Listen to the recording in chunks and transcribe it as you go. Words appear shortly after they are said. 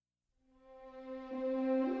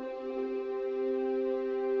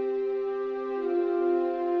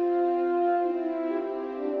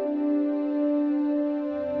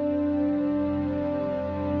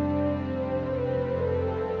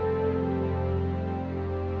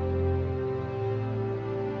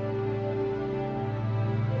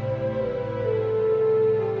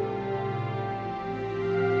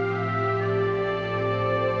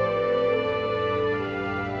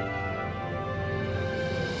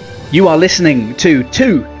You are listening to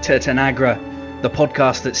Tanagra, the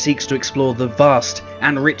podcast that seeks to explore the vast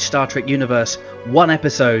and rich Star Trek universe, one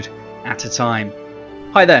episode at a time.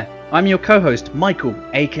 Hi there, I'm your co-host, Michael,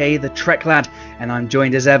 aka the Trek Lad, and I'm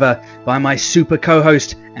joined as ever by my super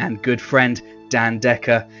co-host and good friend, Dan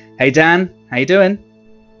Decker. Hey Dan, how you doing?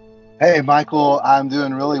 Hey Michael, I'm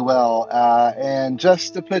doing really well. And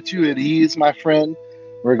just to put you at ease, my friend,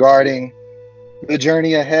 regarding the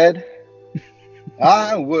journey ahead,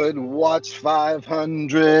 I would watch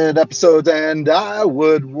 500 episodes and I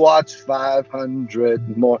would watch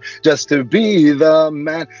 500 more just to be the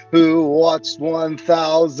man who watched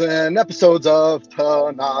 1,000 episodes of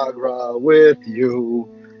Tanagra with you.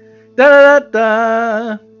 Da da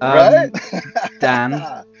da. Right?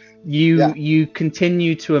 Dan, you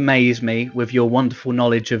continue to amaze me with your wonderful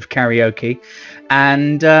knowledge of karaoke,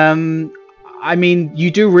 and I mean,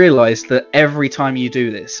 you do realise that every time you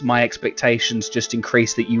do this, my expectations just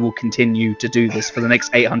increase that you will continue to do this for the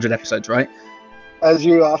next 800 episodes, right? As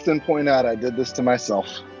you often point out, I did this to myself.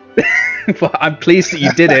 Well, I'm pleased that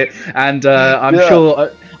you did it, and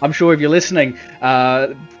I'm sure if you're listening,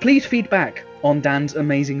 please feedback on Dan's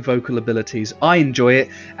amazing vocal abilities. I enjoy it,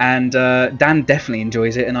 and Dan definitely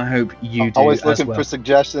enjoys it, and I hope you do. Always looking as well. For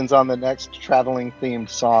suggestions on the next traveling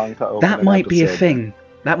themed song to open. That might be a thing.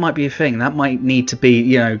 That might be a thing. That might need to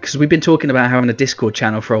be, because we've been talking about having a Discord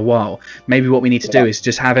channel for a while. Maybe what we need to do is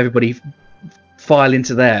just have everybody file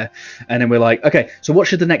into there, and then we're like, okay, so what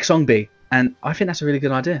should the next song be? And I think that's a really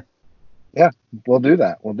good idea. Yeah, we'll do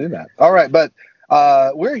that. All right, but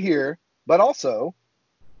we're here, but also,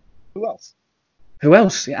 who else? Who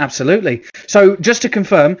else? Yeah, absolutely. So just to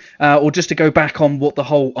confirm, or just to go back on what the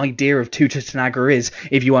whole idea of Tutor Tanagra is,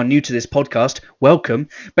 if you are new to this podcast, welcome.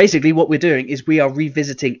 Basically, what we're doing is we are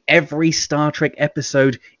revisiting every Star Trek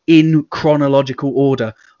episode in chronological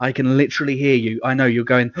order. I can literally hear you. I know you're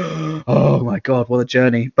going, oh my God, what a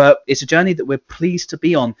journey. But it's a journey that we're pleased to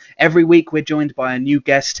be on. Every week we're joined by a new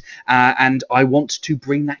guest, and I want to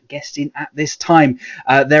bring that guest in at this time.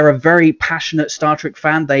 They're a very passionate Star Trek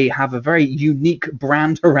fan. They have a very unique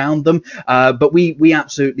brand around them, but we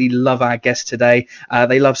absolutely love our guest today.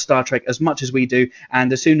 They love Star Trek as much as we do,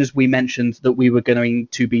 and as soon as we mentioned that we were going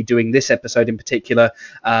to be doing this episode in particular,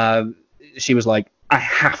 she was like, I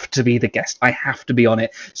have to be the guest. I have to be on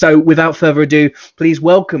it. So without further ado, please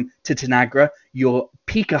welcome to Tanagra your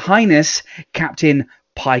Pika Highness, Captain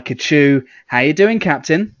Pikachu. How you doing,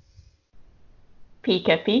 Captain?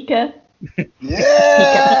 Pika Pika.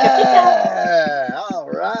 Yeah! All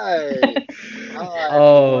right.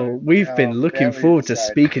 Oh, we've been looking forward to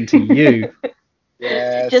speaking to you.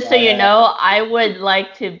 Yes, Just so you know, I would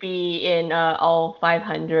like to be in all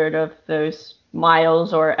 500 of those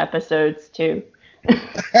miles or episodes too.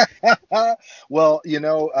 Well,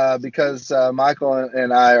 because Michael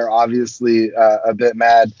and I are obviously a bit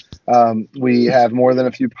mad, we have more than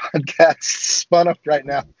a few podcasts spun up right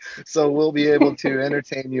now, so we'll be able to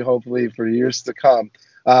entertain you hopefully for years to come.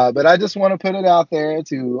 But I just want to put it out there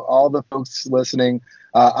to all the folks listening.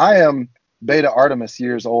 I am Beta Artemis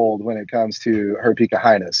years old when it comes to Her Pika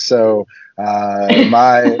Highness. So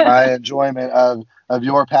my enjoyment of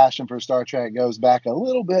your passion for Star Trek goes back a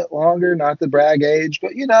little bit longer, not the brag age,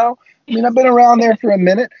 but I've been around there for a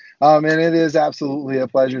minute. And it is absolutely a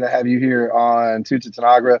pleasure to have you here on Tutor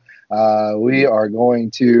Tanagra. We are going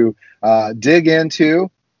to dig into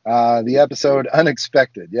the episode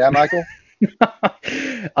Unexpected. Yeah, Michael?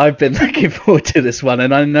 I've been looking forward to this one,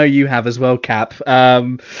 and I know you have as well, Cap.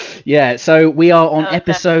 So we are on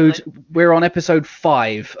episode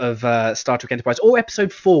 5 of Star Trek Enterprise, or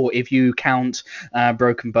episode 4 if you count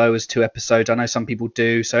Broken Bow as 2 episodes. I know some people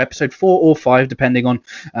do, so episode 4 or 5 depending on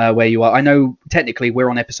where you are. I know technically we're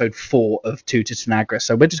on episode 4 of Tutor Tanagra,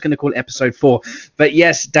 so we're just going to call it episode 4. But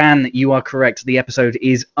yes, Dan, you are correct. The episode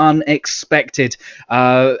is Unexpected.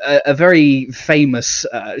 A very famous,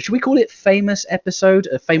 should we call it famous episode,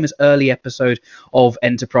 a famous early episode of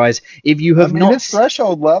Enterprise. If you have not, it's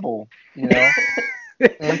threshold level,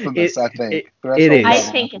 infamous. I think it is. I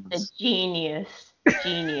think it's a genius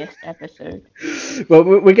episode. Well,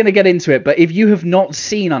 we're going to get into it, but if you have not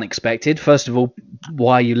seen Unexpected, first of all,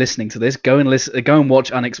 why are you listening to this? Go and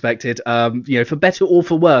watch Unexpected, for better or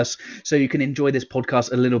for worse, so you can enjoy this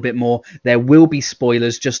podcast a little bit more. There will be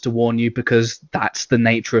spoilers, just to warn you, because that's the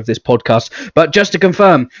nature of this podcast. But just to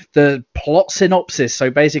confirm, the plot synopsis,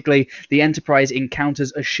 so basically the Enterprise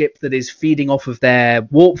encounters a ship that is feeding off of their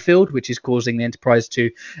warp field, which is causing the Enterprise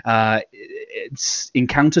to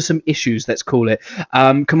encounter some issues, let's call it.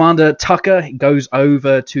 Commander Tucker goes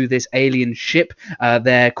over to this alien ship.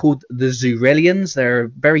 They're called the Zurelians. They're a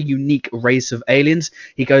very unique race of aliens.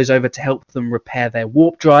 He goes over to help them repair their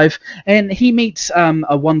warp drive, and he meets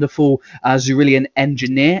a wonderful Zurelian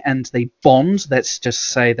engineer, and they bond. Let's just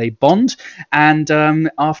say they bond. And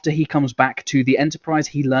after he comes back to the Enterprise,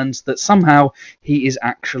 he learns that somehow he is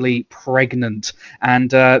actually pregnant, and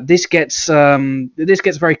this gets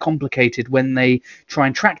very complicated when they try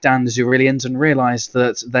and track down the Zurelians and realize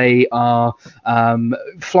that they are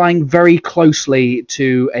flying very closely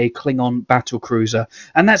to a Klingon battle cruiser.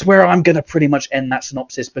 And that's where I'm going to pretty much end that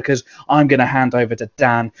synopsis, because I'm going to hand over to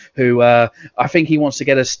Dan, who I think he wants to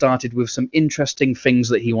get us started with some interesting things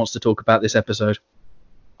that he wants to talk about this episode.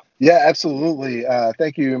 Yeah, absolutely.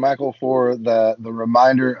 Thank you, Michael, for the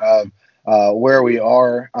reminder of where we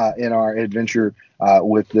are in our adventure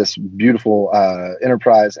with this beautiful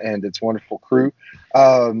Enterprise and its wonderful crew.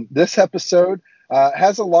 This episode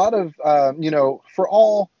has a lot of, for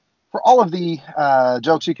all of the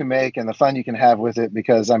jokes you can make and the fun you can have with it,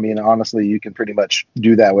 because, I mean, honestly, you can pretty much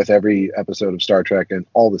do that with every episode of Star Trek and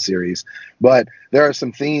all the series. But there are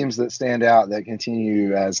some themes that stand out that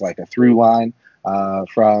continue as like a through line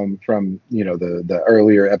from the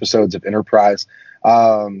earlier episodes of Enterprise.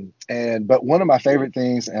 But one of my favorite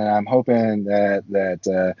things, and I'm hoping that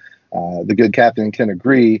the good captain can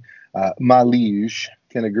agree, my liege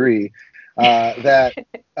can agree, that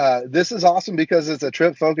this is awesome because it's a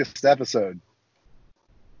Trip focused episode.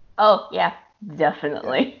 Oh yeah,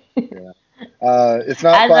 definitely. Yeah. It's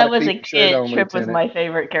not. As I was a kid, Trip was my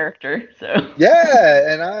favorite character. So.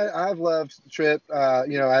 Yeah, and I've loved Trip.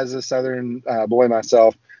 As a Southern boy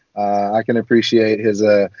myself, I can appreciate his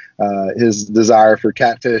desire for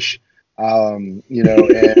catfish. And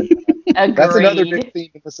that's another big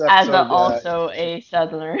theme in this episode. As also a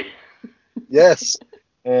Southerner. Yes,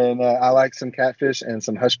 and I like some catfish and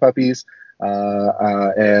some hush puppies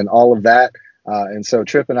and all of that. And so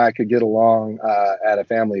Trip and I could get along at a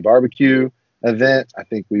family barbecue event. I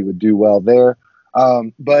think we would do well there.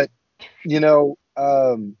 But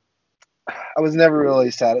I was never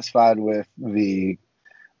really satisfied with the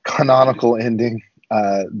canonical ending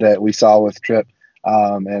that we saw with Trip.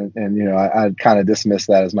 I kind of dismissed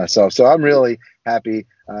that as myself. So I'm really happy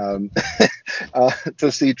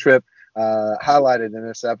to see Trip highlighted in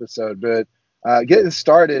this episode. But getting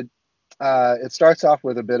started, it starts off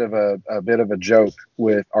with a bit of a joke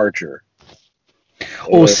with Archer.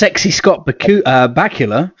 Or sexy Scott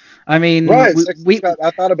Bakula. I mean, right? Scott,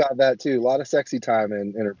 I thought about that too. A lot of sexy time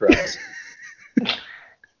in Enterprise.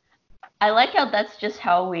 I like how that's just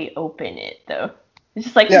how we open it, though. It's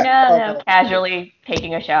just like, casually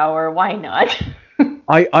taking a shower. Why not?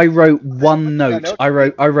 I wrote one note. I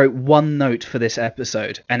wrote one note for this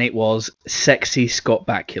episode, and it was sexy Scott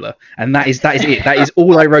Bakula, and that is it. That is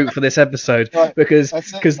all I wrote for this episode, because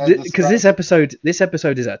this episode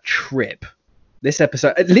is a trip. This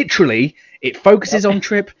episode, literally, it focuses on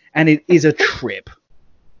Trip, and it is a trip.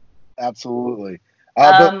 Absolutely.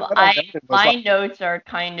 My notes are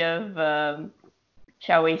kind of,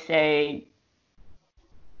 shall we say,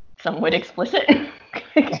 somewhat explicit.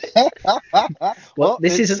 Well,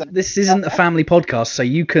 this isn't a family podcast, so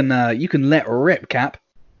you can let rip, Cap.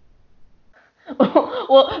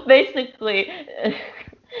 Well, basically,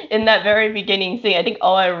 in that very beginning scene, I think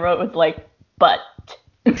all I wrote was like, but.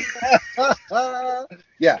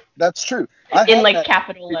 Yeah, that's true. In like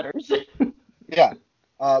capital letters. Yeah.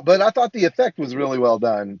 But I thought the effect was really well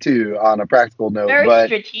done too, on a practical note. Very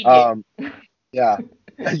strategic. Yeah,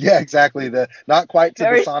 exactly. Not quite to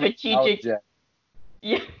very the sonic strategic.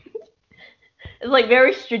 Yeah, it's like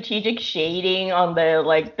very strategic shading on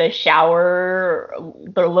the shower,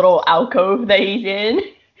 the little alcove that he's in.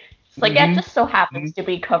 It's like that just so happens to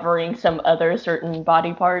be covering some other certain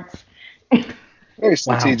body parts. Very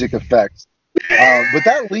strategic effects. But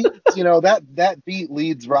that leads, that beat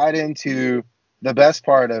leads right into the best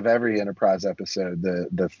part of every Enterprise episode,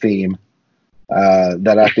 the theme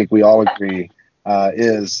that I think we all agree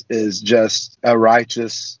is just a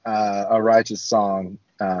righteous song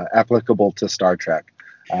applicable to Star Trek.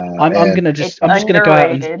 I'm just gonna go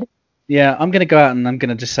out and I'm gonna go out and I'm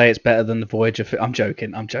gonna just say it's better than the Voyager. I'm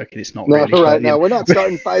joking. It's not really. No, right now we're not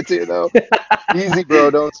starting fights here though. Easy,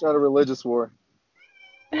 bro. Don't start a religious war.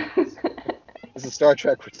 This is Star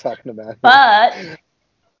Trek we're talking about. But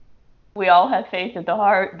we all have faith at the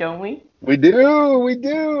heart, don't we? We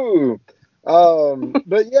do.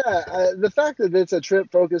 But yeah, the fact that it's a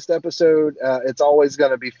Trip-focused episode, it's always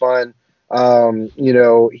going to be fun.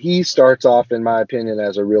 He starts off, in my opinion,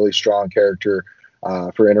 as a really strong character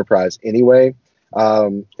for Enterprise anyway.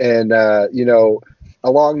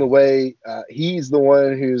 Along the way, he's the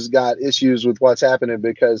one who's got issues with what's happening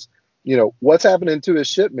because, what's happening to his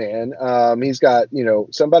ship, man. He's got,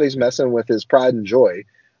 somebody's messing with his pride and joy.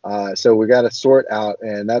 So we got to sort out,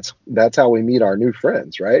 and that's how we meet our new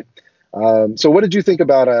friends, right? So what did you think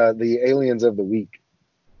about the aliens of the week,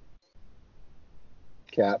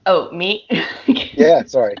 Cap? Oh, me? Yeah,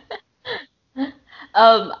 sorry.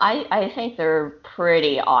 I think they're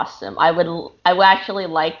pretty awesome. I would actually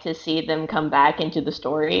like to see them come back into the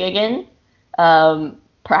story again,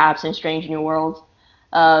 perhaps in Strange New Worlds,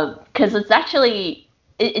 because it's actually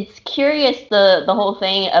it's curious the whole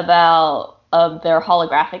thing about their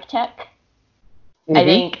holographic tech. I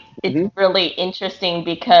think it's really interesting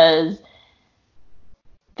because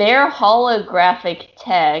their holographic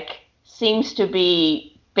tech seems to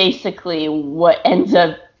be basically what ends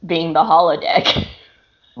up being the holodeck.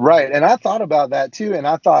 Right, and I thought about that too, and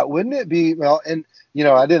I thought, wouldn't it be, well, and,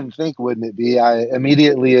 I didn't think, wouldn't it be, I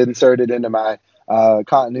immediately inserted into my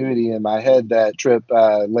continuity in my head that Trip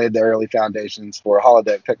laid the early foundations for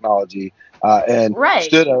holodeck technology and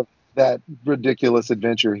stood up that ridiculous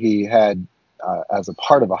adventure he had as a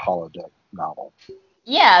part of a holodeck novel.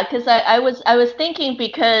 Yeah, because I was thinking,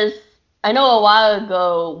 because I know a while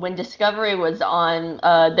ago when Discovery was on,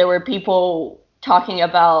 there were people talking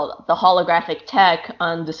about the holographic tech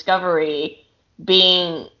on Discovery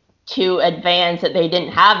being too advanced that they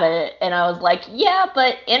didn't have it, and I was like, yeah,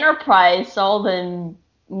 but Enterprise saw them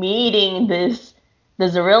meeting the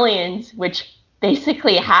Xyrillians, which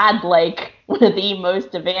basically had like one of the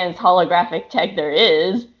most advanced holographic tech there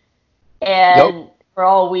is, and for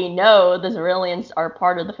all we know, the Xyrillians are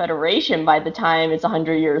part of the Federation by the time it's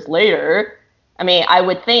 100 years later. I mean, I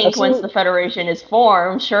would think once the Federation is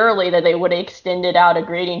formed, surely that they would have extended out a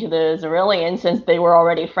greeting to the Xyrillians since they were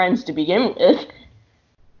already friends to begin with.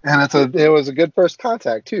 And it was a good first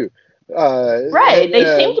contact too. Right, they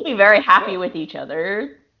seem to be very happy with each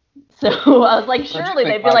other. So I was like, surely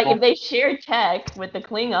they'd be like, if they share tech with the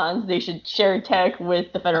Klingons, they should share tech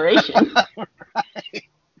with the Federation. Right.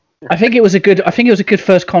 I think it was a good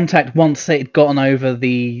first contact once they'd gotten over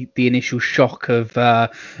the initial shock of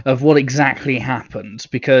what exactly happened,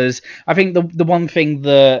 because I think the one thing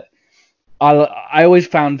that I always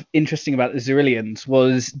found interesting about the Xyrillians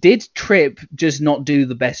was, did Trip just not do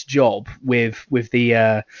the best job with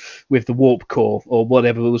the warp core or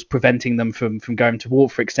whatever was preventing them from going to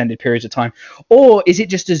warp for extended periods of time, or is it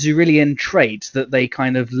just a Xyrillian trait that they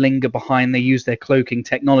kind of linger behind? They use their cloaking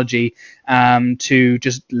technology to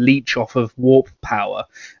just leech off of warp power,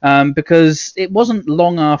 because it wasn't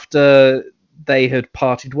long after they had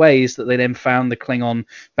parted ways that they then found the Klingon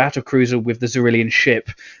battlecruiser with the Xyrillian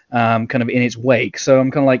ship kind of in its wake. So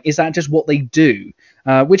I'm kind of like, is that just what they do?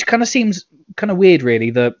 Which kind of seems kind of weird,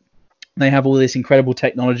 really, that they have all this incredible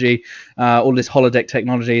technology, all this holodeck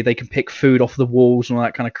technology. They can pick food off the walls and all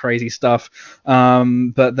that kind of crazy stuff,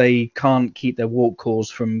 but they can't keep their warp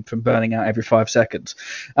cores from burning out every 5 seconds.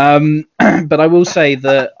 But I will say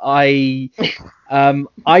that I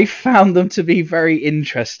found them to be very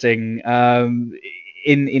interesting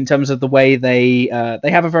in terms of the way they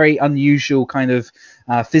have a very unusual kind of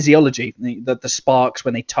physiology. The sparks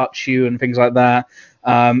when they touch you and things like that,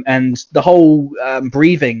 and the whole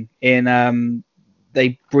breathing in.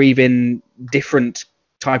 They breathe in different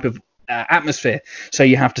type of atmosphere, so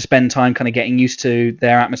you have to spend time kind of getting used to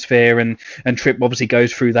their atmosphere, and Trip obviously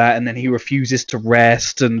goes through that, and then he refuses to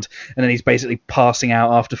rest, and then he's basically passing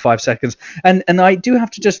out after 5 seconds. And I do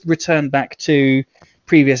have to just return back to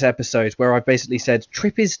previous episodes where I basically said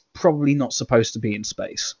Trip is probably not supposed to be in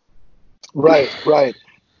space. Right.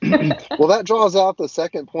 Well, that draws out the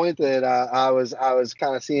second point that I was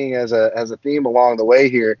kind of seeing as a theme along the way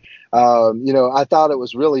here. I thought it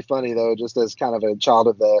was really funny, though, just as kind of a child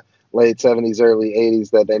of the late 70s, early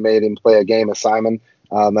 80s, that they made him play a game of Simon,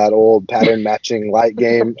 that old pattern matching light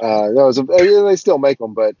game. They still make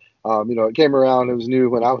them, but it came around. It was new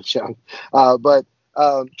when I was young. But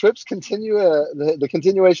Trip's the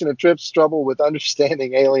continuation of Trip's struggle with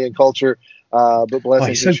understanding alien culture. But bless him,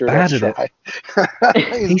 he's so bad at it.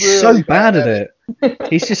 He's really so bad at it.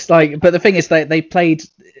 He's just like, but the thing is that they played,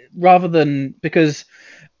 rather than, because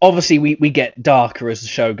obviously we get darker as the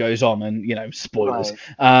show goes on, and spoilers.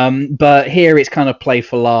 Right. But here it's kind of play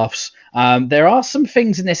for laughs. There are some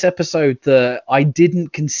things in this episode that I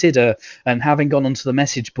didn't consider, and having gone onto the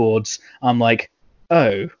message boards, I'm like,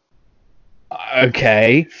 oh,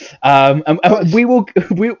 Okay. We'll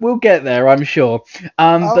get there, I'm sure.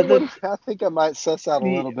 I think I might suss out a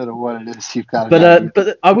little bit of what it is you've got.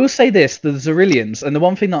 But I will say this: the Zerillians, and the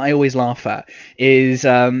one thing that I always laugh at is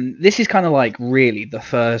this is kind of like really the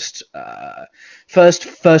first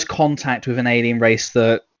contact with an alien race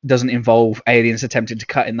that doesn't involve aliens attempting to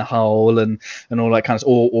cut in the hull and all that kind of,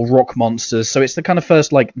 or rock monsters. So it's the kind of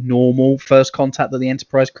first like normal first contact that the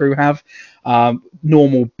Enterprise crew have.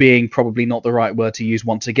 Normal being probably not the right word to use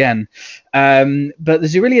once again. But the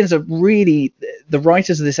Zerillians are really, the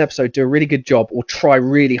writers of this episode do a really good job, or try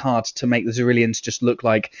really hard to make the Zerillians just look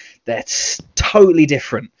like they're totally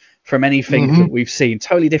different from anything that we've seen.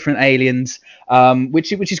 Totally different aliens,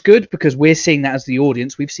 which is good because we're seeing that as the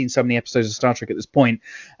audience. We've seen so many episodes of Star Trek at this point.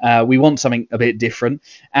 We want something a bit different.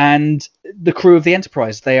 And the crew of the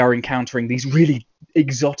Enterprise, they are encountering these really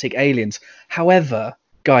exotic aliens. However,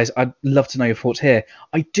 guys, I'd love to know your thoughts here.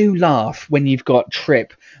 I do laugh when you've got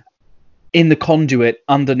Trip in the conduit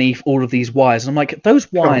underneath all of these wires. And I'm like, those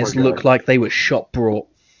wires look like they were shop brought.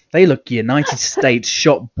 They look United States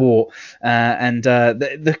shop bought, and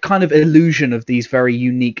the kind of illusion of these very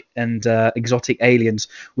unique and exotic aliens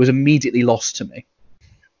was immediately lost to me.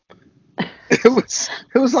 It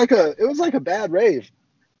was like a bad rave.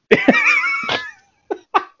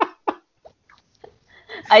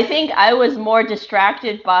 I think I was more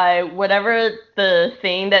distracted by whatever the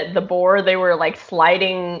thing that the board they were like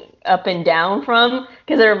sliding up and down from,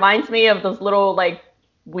 because it reminds me of those little like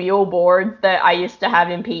wheel boards that I used to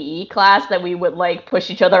have in PE class that we would like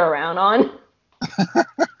push each other around on.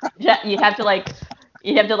 You'd have to like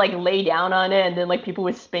lay down on it, and then like people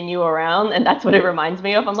would spin you around, and that's what it reminds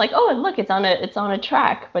me of. I'm like, oh, and look, it's on a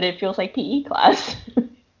track, but it feels like PE class.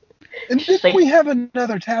 And didn't we have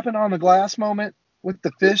another tapping on the glass moment with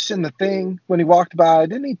the fish and the thing when he walked by?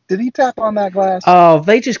 Did he tap on that glass? Oh,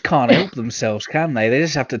 they just can't help themselves, can they? They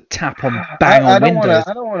just have to tap on bang on windows.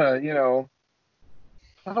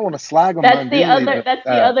 I don't want to slag them. That's the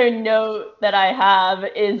other note that I have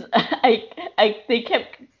is they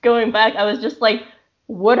kept going back. I was just like,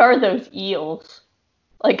 what are those eels?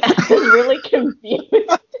 Like, I was really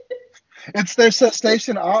confused. It's their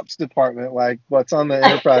cetacean ops department, like what's on the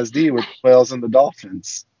Enterprise D with the whales and the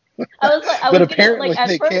dolphins. But apparently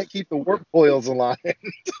they can't keep the warp coils aligned.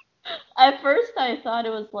 At first I thought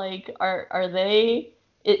it was like, are they...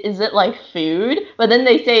 Is it like food? But then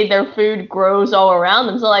they say their food grows all around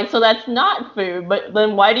them. So that's not food. But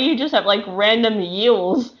then why do you just have like random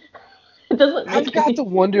eels? It doesn't. I've got to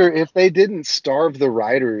wonder if they didn't starve the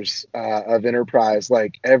writers of Enterprise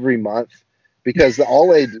like every month, because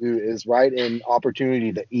all they do is write in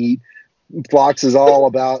opportunity to eat. Phlox is all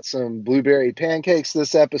about some blueberry pancakes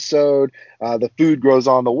this episode. The food grows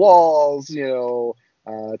on the walls.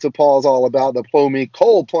 T'Pol's all about the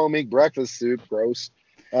cold Plomeek breakfast soup. Gross.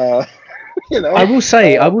 I will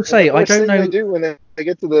say, I don't know. They do when they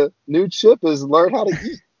get to the new ship is learn how to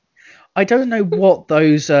eat. I don't know what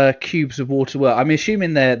those cubes of water were. I'm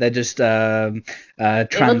assuming they're just They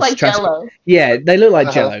look like Jello. Yeah, they look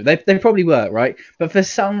like Jello. They probably were, right? But for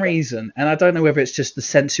some reason, and I don't know whether it's just the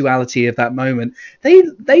sensuality of that moment,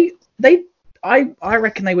 I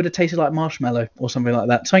reckon they would have tasted like marshmallow or something like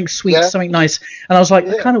that. Something sweet, something nice. And I was like,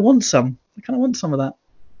 I kind of want some. of that.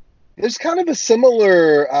 There's kind of a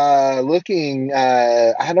similar looking,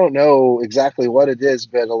 I don't know exactly what it is,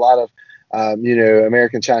 but a lot of,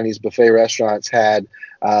 American Chinese buffet restaurants had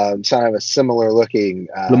kind of a similar looking.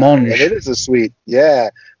 Blancmange. And it is a sweet,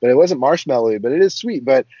 but it wasn't marshmallow, but it is sweet.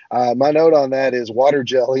 But my note on that is water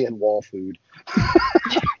jelly and wall food.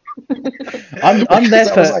 I'm there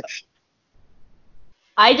for...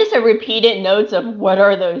 I just have repeated notes of what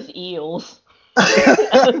are those eels? Like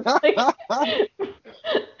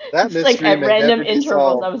at random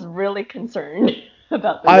intervals, I was really concerned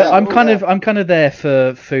about that. I'm kind of there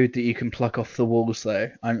for food that you can pluck off the walls,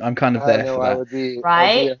 though. I'm kind of there for that. I would be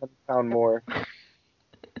 100 pound more.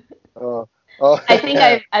 I think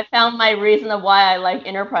I found my reason of why I like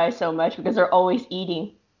Enterprise so much, because they're always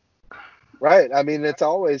eating. Right. I mean, it's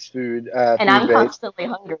always food. And I'm constantly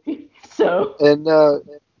hungry. So.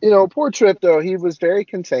 And poor Trip, though, he was very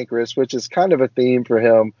cantankerous, which is kind of a theme for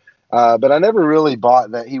him. But I never really bought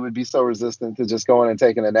that he would be so resistant to just going and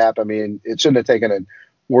taking a nap. I mean, it shouldn't have taken an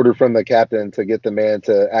order from the captain to get the man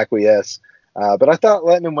to acquiesce. But I thought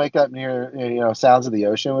letting him wake up near, sounds of the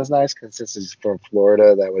ocean was nice, because since he's from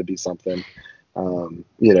Florida, that would be something, And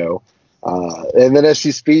then as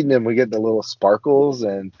she's feeding him, we get the little sparkles,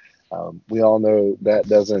 and we all know that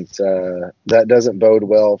doesn't bode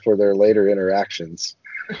well for their later interactions.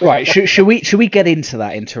 Right, should we get into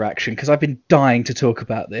that interaction, because I've been dying to talk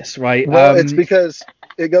about this, right? Well, it's because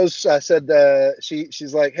it goes. Said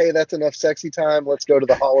she's like, hey, that's enough sexy time. Let's go to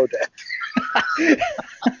the holodeck.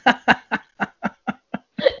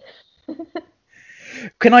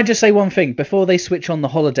 Can I just say one thing before they switch on the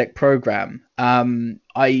holodeck program?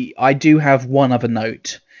 I do have one other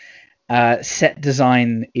note. Set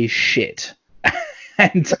design is shit.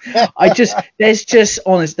 And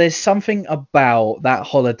there's something about that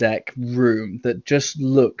holodeck room that just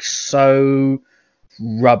looks so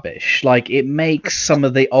rubbish. Like, it makes some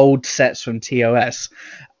of the old sets from TOS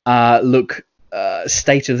look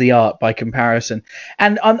state of the art by comparison.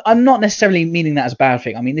 And I'm not necessarily meaning that as a bad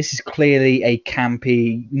thing. I mean, this is clearly a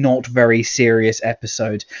campy, not very serious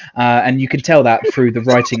episode, and you can tell that through the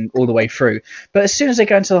writing all the way through. But as soon as they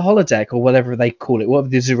go into the holodeck, or whatever they call it, whatever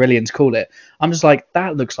the Xyrillians call it, I'm just like,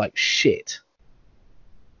 that looks like shit.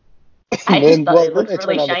 I just thought it looked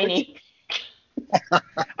really shiny.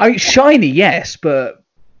 I mean, shiny, yes, but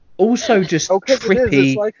also just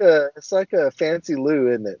trippy. It's like a fancy loo,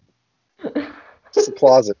 isn't it? Just a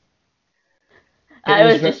closet. I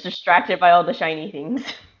was just distracted by all the shiny things.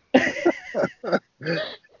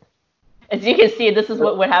 As you can see, this is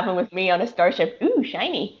what would happen with me on a starship. Ooh,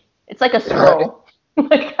 shiny. It's like a squirrel.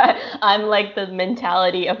 Like I'm like the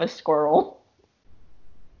mentality of a squirrel.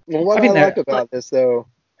 Well, what I like about this, though...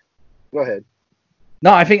 Go ahead.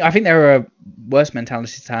 No, I think there are worse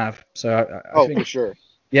mentalities to have. So I think, for sure.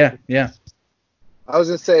 Yeah. I was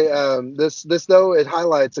gonna say this though, it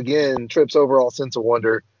highlights again Trip's overall sense of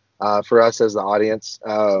wonder for us as the audience.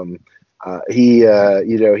 He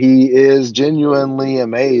is genuinely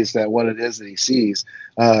amazed at what it is that he sees,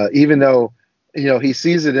 even though he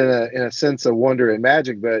sees it in a sense of wonder and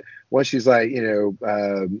magic. But when she's like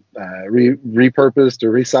repurposed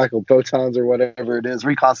or recycled photons or whatever it is,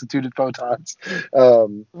 reconstituted photons,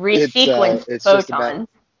 resequenced photons.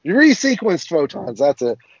 Resequenced photons. That's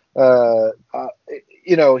a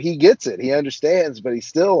he gets it, he understands, but he's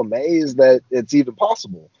still amazed that it's even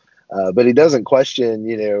possible. But he doesn't question,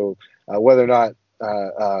 whether or not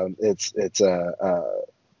it's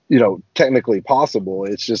technically possible.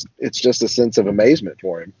 It's just a sense of amazement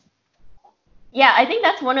for him. Yeah, I think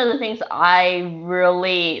that's one of the things I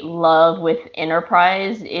really love with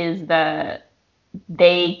Enterprise is that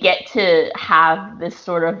they get to have this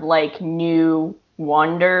sort of like new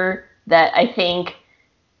wonder that I think,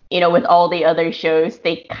 with all the other shows,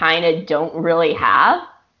 they kind of don't really have.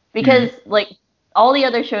 Because, like, all the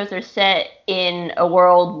other shows are set in a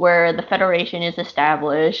world where the Federation is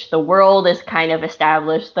established, the world is kind of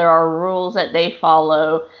established, there are rules that they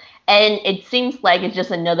follow, and it seems like it's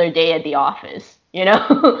just another day at the office,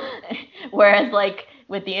 Whereas, like,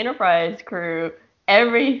 with the Enterprise crew,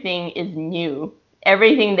 everything is new.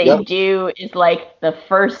 Everything they do is like the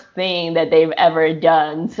first thing that they've ever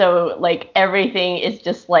done. So like everything is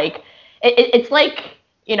just like it's like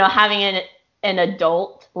having an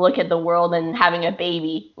adult look at the world and having a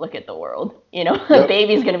baby look at the world. A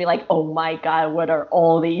baby's gonna be like, oh my god, what are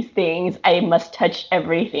all these things? I must touch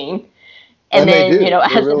everything. And then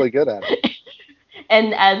they're really good at it.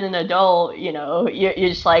 And as an adult, you're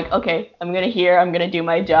just like, okay, I'm gonna do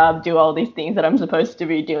my job, do all these things that I'm supposed to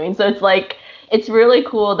be doing. So it's like. It's really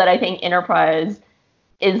cool that I think Enterprise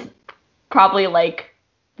is probably like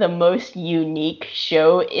the most unique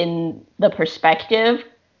show in the perspective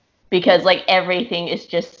because like everything is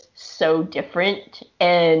just so different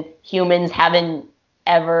and humans haven't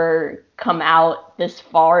ever come out this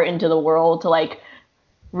far into the world to like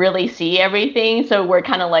really see everything. So we're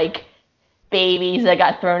kind of like babies that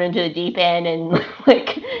got thrown into the deep end and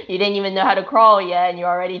like you didn't even know how to crawl yet and you're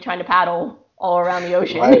already trying to paddle all around the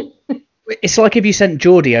ocean. Right. It's like if you sent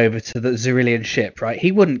Geordie over to the Xyrillian ship, right?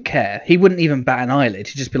 He wouldn't care. He wouldn't even bat an eyelid.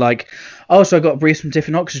 He'd just be like, oh, so I got to breathe some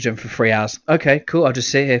different oxygen for 3 hours. Okay, cool. I'll just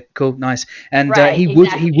sit here. Cool, nice. And he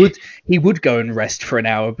would go and rest for an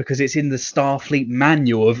hour because it's in the Starfleet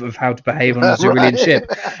manual of how to behave on a Xyrillian ship.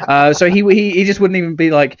 So he just wouldn't even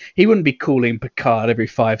be like, he wouldn't be calling Picard every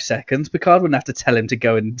 5 seconds. Picard wouldn't have to tell him to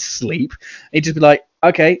go and sleep. He'd just be like,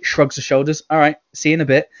 okay, shrugs the shoulders. All right, see you in a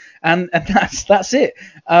bit, and that's it.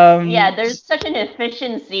 There's such an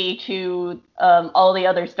efficiency to all the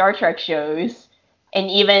other Star Trek shows, and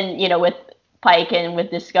even with Pike and with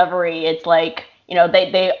Discovery, it's like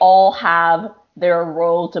they all have their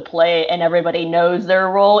role to play, and everybody knows their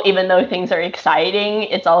role. Even though things are exciting,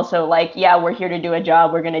 it's also like, yeah, we're here to do a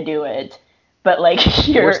job, we're gonna do it. But like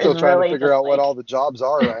here, we're still trying really to figure out what all the jobs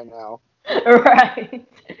are right now. Right.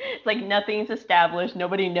 It's like nothing's established.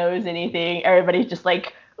 Nobody knows anything. Everybody's just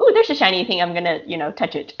like, ooh, there's a shiny thing. I'm going to,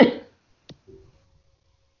 touch it.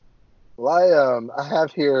 Well, I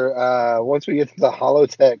have here, once we get to the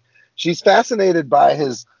holotech, she's fascinated by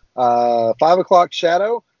his 5 o'clock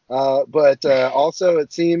shadow. But also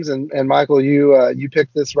it seems, and Michael, you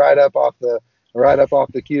picked this right up off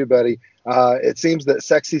the cue, buddy. It seems that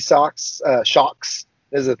sexy shocks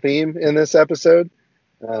is a theme in this episode.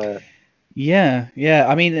 Yeah.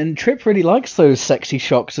 I mean, and Trip really likes those sexy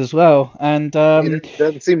shocks as well. And it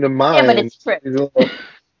doesn't seem to mind. Yeah, but it's Trip.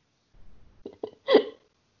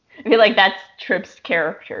 I feel like that's Trip's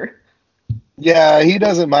character. Yeah, he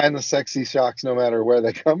doesn't mind the sexy shocks no matter where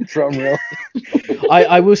they come from, really.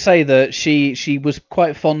 I will say that she was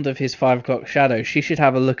quite fond of his 5 o'clock shadow. She should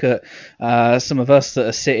have a look at some of us that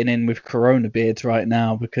are sitting in with Corona beards right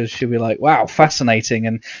now, because she'll be like, wow, fascinating.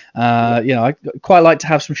 And, I quite like to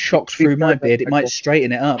have some shocks through my beard. It might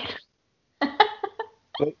straighten it up.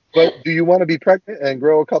 But do you want to be pregnant and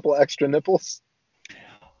grow a couple extra nipples?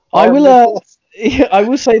 I will. I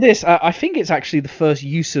will say this. I think it's actually the first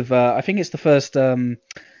use of. I think it's the first.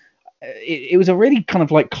 It was a really kind of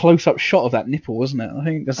like close-up shot of that nipple, wasn't it? I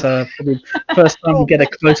think that's probably the first time we get a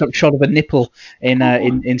close-up shot of a nipple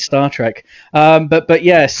in Star Trek. But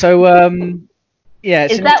yeah. So yeah.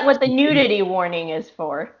 Is that what the nudity warning is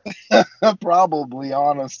for? Probably,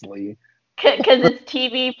 honestly. Because it's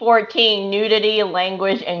TV-14, nudity,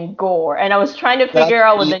 language, and gore, and I was trying to figure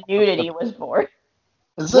out what the nudity was for.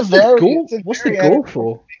 What's the gore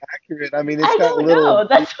for? Accurate. I mean, I don't know.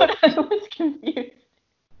 That's what I was confused.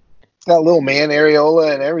 It's got little man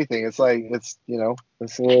areola and everything. It's like it's a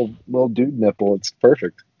little dude nipple. It's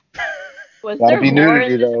perfect. Was there more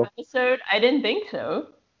in this episode? I didn't think so.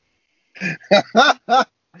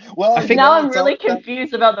 Well, now I'm really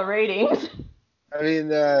confused about the ratings. I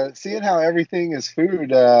mean, seeing how everything is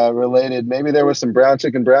food related, maybe there was some brown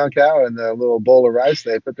chicken, brown cow, and the little bowl of rice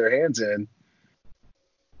they put their hands in.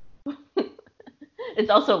 It's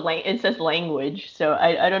also it says language, so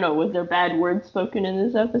I don't know. Was there bad words spoken in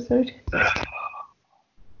this episode? I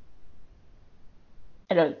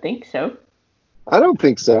don't think so.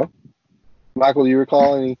 Michael, do you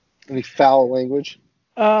recall any foul language?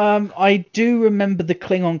 I do remember the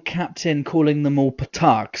Klingon captain calling them all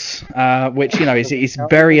patarks, which is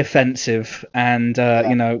very offensive, and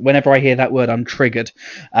whenever I hear that word, I'm triggered.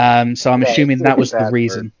 So I'm assuming that was the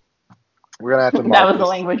reason. Word. We're gonna have to mark that was the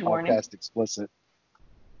language warning. Explicit.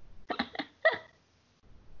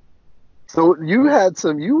 So you had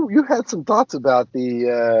some thoughts about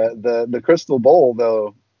the crystal bowl,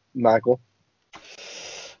 though, Michael.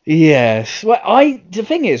 Yes. Well, the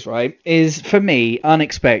thing is, right, is for me,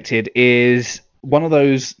 Unexpected is one of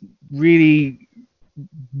those really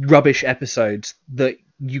rubbish episodes that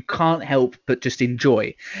you can't help but just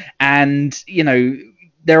enjoy. And,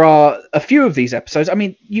 there are a few of these episodes. I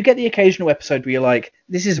mean, you get the occasional episode where you're like,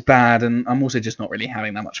 this is bad, and I'm also just not really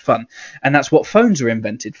having that much fun. And that's what phones are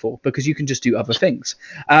invented for, because you can just do other things.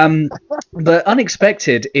 But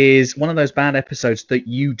Unexpected is one of those bad episodes that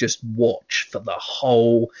you just watch for the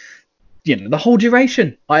whole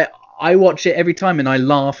duration. I watch it every time, and I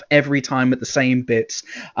laugh every time at the same bits.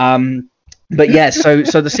 But yeah, so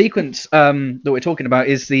the sequence that we're talking about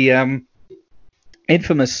is the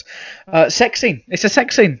infamous sex scene. It's a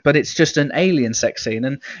sex scene, but it's just an alien sex scene.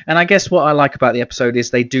 And I guess what I like about the episode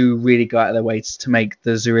is they do really go out of their way to make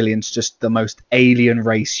the Xyrillians just the most alien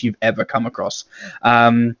race you've ever come across.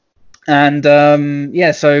 So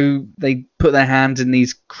they put their hands in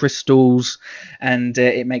these crystals, and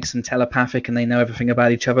it makes them telepathic, and they know everything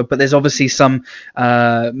about each other. But there's obviously some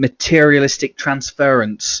materialistic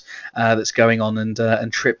transference that's going on,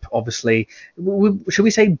 and Trip obviously, should we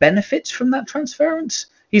say, benefits from that transference?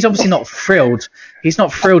 He's obviously not thrilled. He's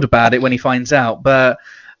not thrilled about it when he finds out, but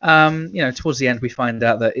towards the end we find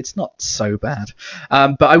out that it's not so bad.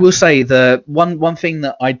 But I will say the one thing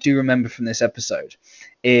that I do remember from this episode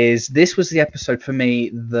is this was the episode for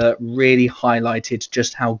me that really highlighted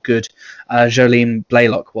just how good Jolene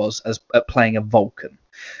Blalock was at playing a Vulcan.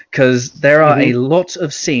 Because there are a lot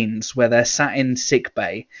of scenes where they're sat in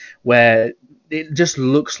sickbay where it just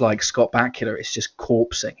looks like Scott Bakula is just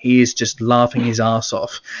corpsing. He is just laughing his ass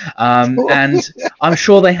off. And I'm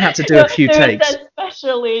sure they had to do a few takes.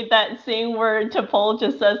 Especially that scene where T'Pol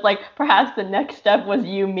just says, like, perhaps the next step was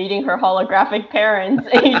you meeting her holographic parents.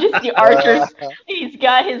 And you just see Archer, he's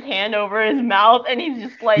got his hand over his mouth, and he's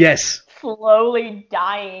just, like, slowly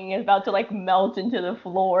dying, about to, like, melt into the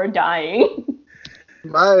floor, dying.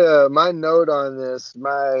 My note on this,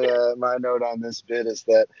 my note on this bit is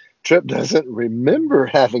that Trip doesn't remember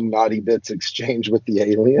having naughty bits exchanged with the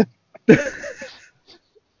alien.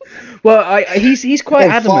 Well, he's quite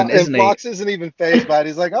adamant, isn't he? And Fox isn't even fazed by it.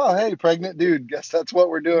 He's like, "Oh, hey, pregnant dude. Guess that's what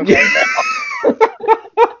we're doing right now."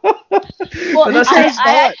 Well,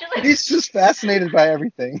 he's just fascinated by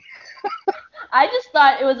everything. I just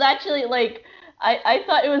thought it was actually like I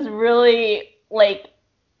thought it was really like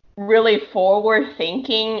really forward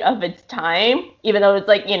thinking of its time, even though it's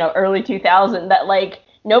like, early 2000, that like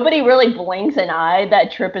nobody really blinks an eye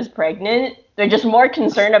that Trip is pregnant. They're just more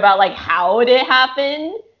concerned about like how did it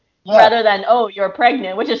happen rather than, oh, you're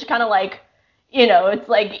pregnant, which is kind of like, it's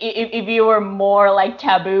like if you were more like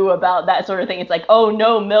taboo about that sort of thing, it's like, oh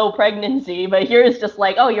no, Mill pregnancy. But here it's just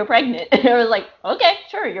like, oh, you're pregnant. And it was like, okay,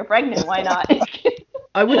 sure, you're pregnant. Why not?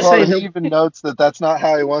 I would say he even notes that that's not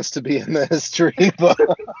how he wants to be in the history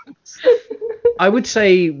books. I would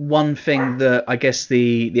say one thing that I guess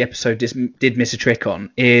the episode did miss a trick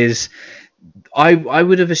on is I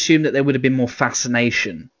would have assumed that there would have been more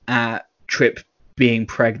fascination at Trip being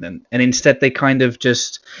pregnant, and instead they kind of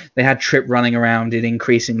they had Trip running around in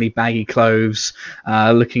increasingly baggy clothes,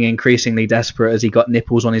 looking increasingly desperate as he got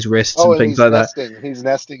nipples on his wrists and things like that. He's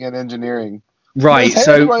nesting in engineering. Right,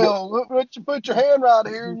 put your hand right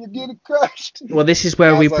here and you get it crushed. Well, this is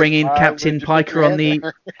where we bring in Captain Piker on the.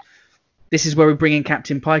 This is where we bring in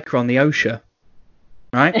Captain Piker on the OSHA,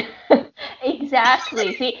 right?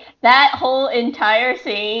 Exactly. See, that whole entire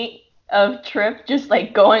scene of Trip just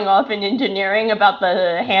like going off in engineering about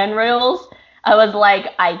the handrails, I was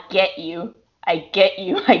like, I get you. I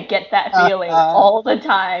get that feeling all the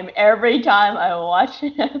time. Every time I watch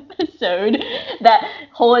an episode, that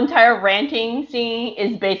whole entire ranting scene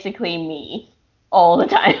is basically me all the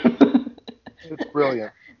time. It's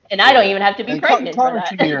brilliant. And I don't even have to be pregnant for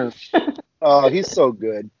that. Oh, he's so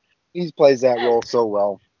good. He plays that role so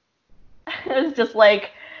well. It was just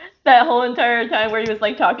like that whole entire time where he was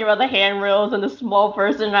like talking about the handrails and the small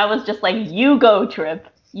person, and I was just like, you go, Trip.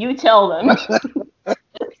 You tell them.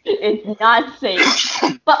 It's not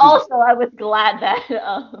safe. But also, I was glad that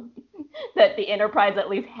that the Enterprise at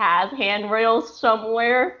least has handrails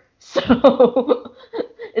somewhere. So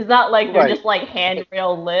it's not like they're just like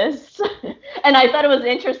handrail lists. And I thought it was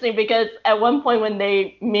interesting because at one point when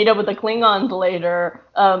they meet up with the Klingons later,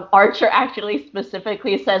 Archer actually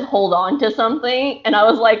specifically says, hold on to something. And I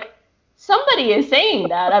was like, somebody is saying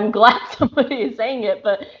that. I'm glad somebody is saying it,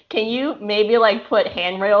 but can you maybe like put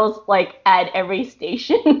handrails like at every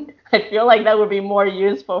station? I feel like that would be more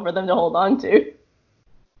useful for them to hold on to.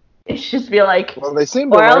 It's just be like. Well, they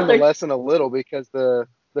seem to learn the lesson a little because the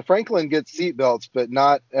Franklin gets seatbelts, but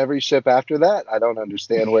not every ship after that. I don't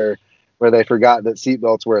understand where they forgot that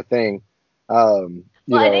seatbelts were a thing. I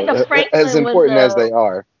think the Franklin as important as they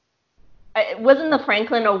are. Wasn't the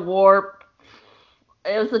Franklin a warp?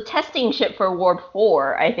 It was a testing ship for Warp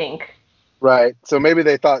 4, I think. Right. So maybe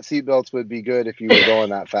they thought seatbelts would be good if you were going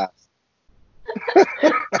that fast.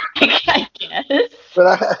 I guess.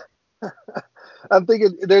 But I'm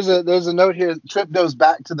thinking there's a note here. Trip goes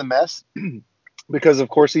back to the mess because, of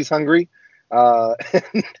course, he's hungry.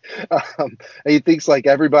 He thinks like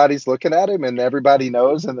everybody's looking at him and everybody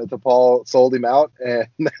knows, and that T'Pol sold him out, and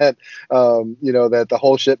that that the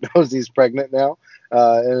whole ship knows he's pregnant now.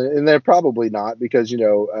 And they're probably not because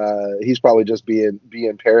he's probably just being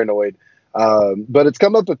paranoid. But it's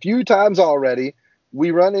come up a few times already.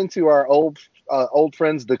 We run into our old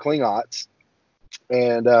friends, the Klingons,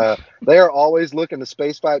 and they are always looking to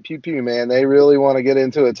space fight pew pew, man. They really want to get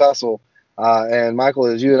into a tussle. And Michael,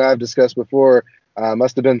 as you and I have discussed before,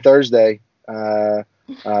 must have been Thursday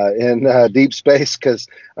in deep space because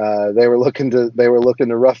they were looking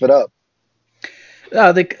to rough it up.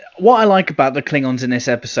 What I like about the Klingons in this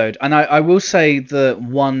episode, and I will say the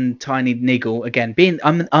one tiny niggle, again,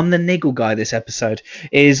 I'm the niggle guy this episode,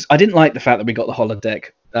 is I didn't like the fact that we got the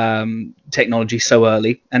holodeck technology so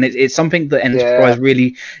early, and it's something that Enterprise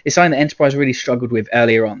really struggled with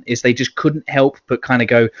earlier on, is they just couldn't help but kind of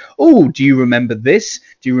go, oh, do you remember this?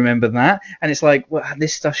 Do you remember that? And it's like, well,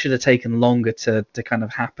 this stuff should have taken longer to kind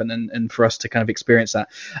of happen and for us to kind of experience that.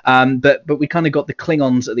 But we kind of got the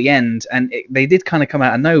Klingons at the end, and they did kind of come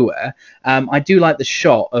out of nowhere. I do like the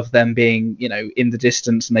shot of them being, in the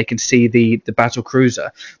distance and they can see the battle cruiser,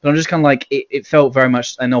 but I'm just kind of like, it felt very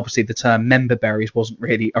much, and obviously the term member berries wasn't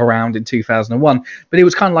really around in 2001, but it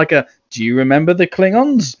was kind of like do you remember the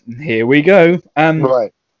Klingons? Here we go.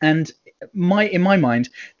 Right. And in my mind,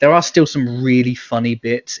 there are still some really funny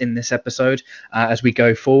bits in this episode as we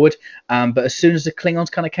go forward. But as soon as the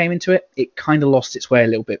Klingons kind of came into it, it kind of lost its way a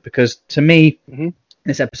little bit, because to me,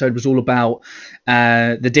 this episode was all about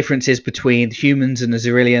the differences between the humans and the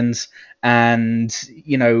Xyrillians, and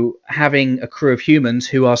having a crew of humans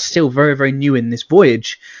who are still very, very new in this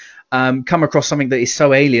voyage come across something that is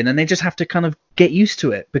so alien, and they just have to kind of get used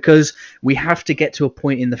to it, because we have to get to a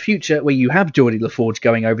point in the future where you have Geordie LaForge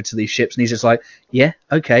going over to these ships and he's just like, yeah,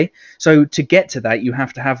 okay. So to get to that, you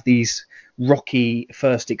have to have these rocky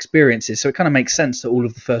first experiences. So it kind of makes sense that all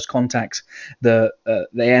of the first contacts the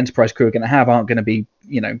Enterprise crew are going to have aren't going to be,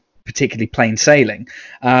 particularly plain sailing.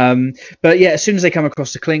 But yeah, as soon as they come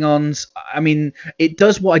across the Klingons, I mean, it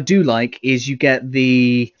does what I do like is you get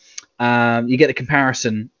the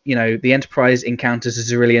comparison. The Enterprise encounters the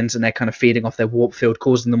Xyrillians and they're kind of feeding off their warp field,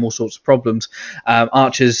 causing them all sorts of problems.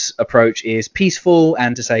 Archer's approach is peaceful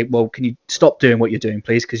and to say, well, can you stop doing what you're doing,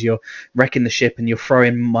 please? Because you're wrecking the ship and you're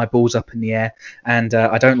throwing my balls up in the air, and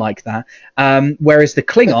I don't like that. Whereas the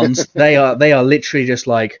Klingons, they are literally just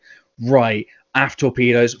like, right, aft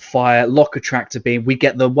torpedoes, fire, lock a tractor beam. We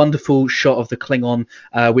get the wonderful shot of the Klingon,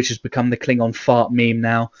 which has become the Klingon fart meme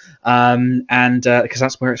now, and because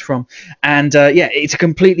that's where it's from. And it's a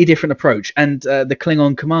completely different approach. And the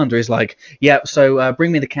Klingon commander is like, yeah, so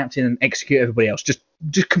bring me the captain and execute everybody else. Just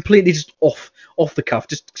completely just off the cuff.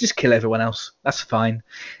 Just kill everyone else. That's fine.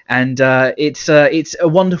 And it's a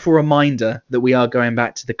wonderful reminder that we are going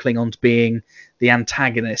back to the Klingons being the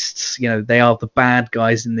antagonists. They are the bad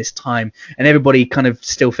guys in this time, and everybody kind of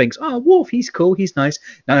still thinks, oh, Worf, he's cool, he's nice.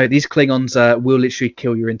 No, these Klingons will literally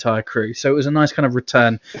kill your entire crew. So it was a nice kind of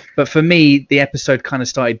return. But for me, the episode kind of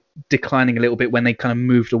started declining a little bit when they kind of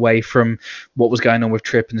moved away from what was going on with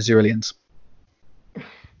Trip and the Xyrillians.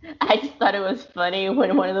 I just thought it was funny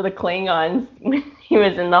when one of the Klingons, when he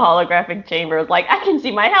was in the holographic chamber, was like, I can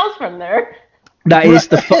see my house from there. That is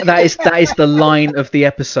the line of the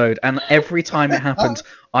episode, and every time it happens,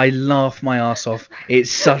 I laugh my ass off. It's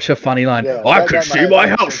such a funny line. Yeah, I can see my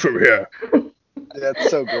house from here. That's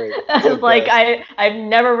so great. I was like, I've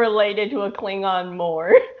never related to a Klingon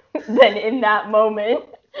more than in that moment.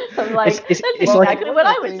 I'm like, that's exactly what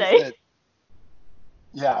I would say.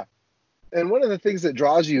 Yeah. And one of the things that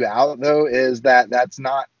draws you out, though, is that that's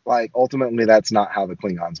not, like, ultimately that's not how the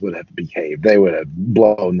Klingons would have behaved. They would have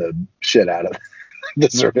blown the shit out of the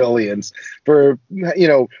Xyrillians for,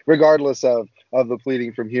 regardless of the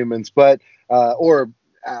pleading from humans. But,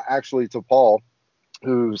 actually to T'Pol,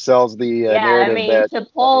 who sells the narrative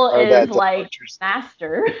T'Pol is like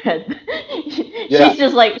master. She's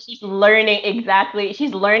just like, she's learning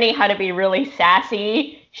how to be really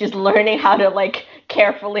sassy. She's learning how to like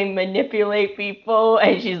carefully manipulate people,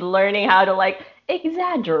 and she's learning how to like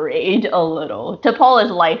exaggerate a little. T'Pol is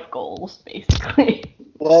life goals, basically.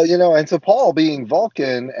 Well, and T'Pol being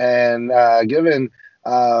Vulcan and given,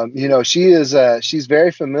 she's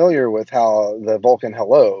very familiar with how the Vulcan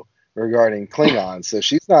hello regarding Klingons, so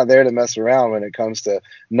she's not there to mess around when it comes to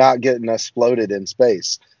not getting us floated in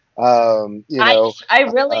space. I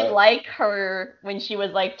really like her when she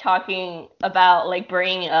was like talking about like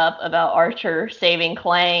bringing up about Archer saving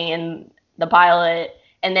Klang and the pilot,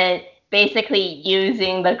 and then basically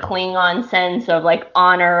using the Klingon sense of like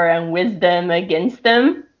honor and wisdom against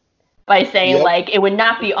them by saying like it would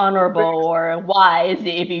not be honorable or wise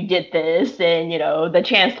if you did this, and the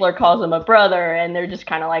Chancellor calls him a brother, and they're just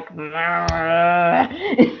kind of like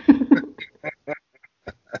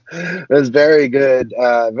That's very good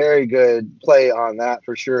play on that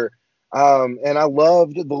for sure. And I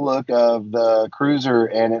loved the look of the cruiser,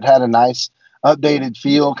 and it had a nice updated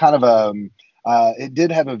feel, kind of it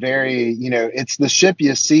did have a very, it's the ship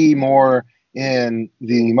you see more in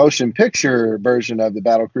the motion picture version of the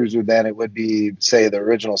battle cruiser than it would be, say, the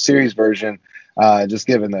original series version, just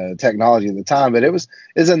given the technology of the time. But is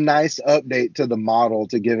a nice update to the model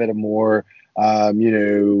to give it a more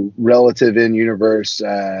relative in universe,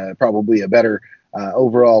 probably a better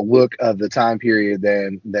overall look of the time period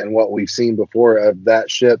than what we've seen before of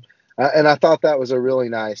that ship. And I thought that was a really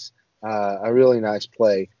nice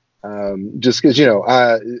play. Just because,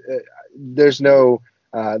 there's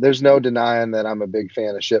no denying that I'm a big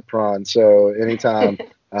fan of Ship Prawn. So anytime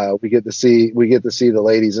we get to see the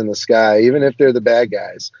ladies in the sky, even if they're the bad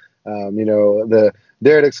guys, the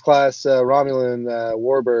Deredix class Romulan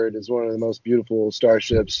Warbird is one of the most beautiful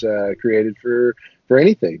starships created for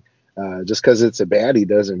anything. Just because it's a baddie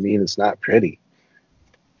doesn't mean it's not pretty.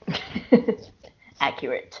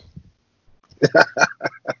 Accurate.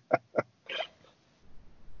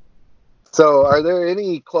 So, are there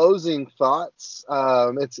any closing thoughts?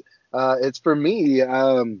 It's for me.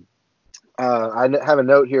 I have a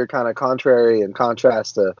note here, kind of contrary and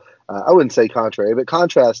contrast to. I wouldn't say contrary, but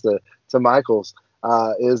contrast to Michael's.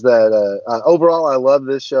 Is that overall I love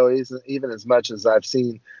this show, even as much as I've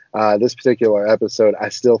seen this particular episode. I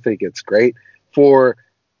still think it's great.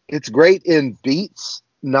 It's great in beats,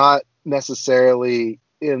 not necessarily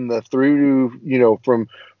in the through.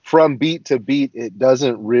 From beat to beat, it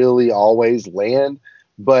doesn't really always land,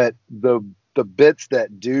 but the bits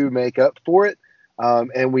that do make up for it,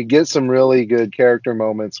 and we get some really good character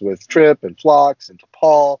moments with Trip and Phlox and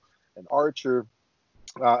T'Pol an archer,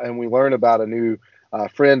 and we learn about a new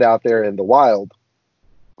friend out there in the wild.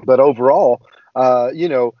 But overall,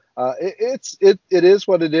 it is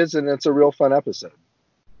what it is, and it's a real fun episode.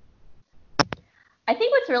 I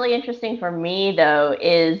think what's really interesting for me, though,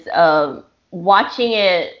 is watching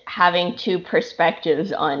it having two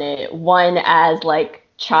perspectives on it. One as like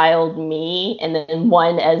child me, and then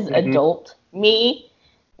one as adult me,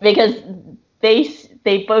 because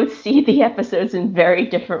they both see the episodes in very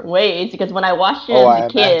different ways. Because when I watched it as a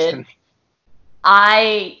kid,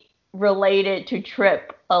 I related to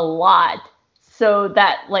Trip a lot. So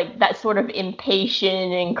that sort of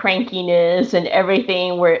impatience and crankiness and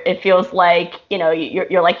everything, where it feels like,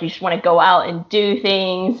 you're like, you just want to go out and do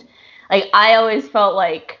things. Like, I always felt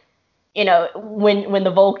like, when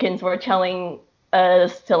the Vulcans were telling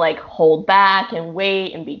us to like hold back and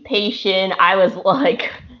wait and be patient, I was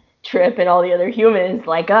like Trip and all the other humans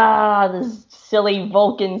like, this silly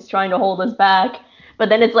Vulcans trying to hold us back. But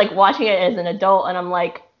then it's like watching it as an adult, and I'm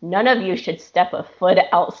like, none of you should step a foot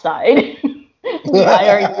outside. Why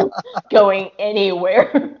are you going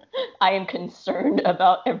anywhere? I am concerned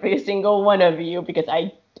about every single one of you, because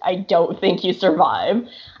I don't think you survive.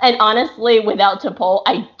 And honestly, without T'Pol,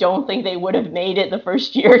 I don't think they would have made it the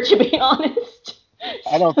first year, to be honest.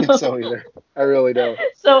 I don't think so either. I really don't.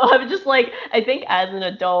 So I'm just like, I think as an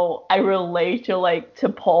adult, I relate to like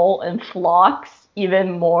T'Pol and Phlox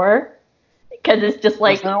even more. Because it's just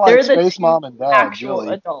like, they're the Space Mom and Dad, actual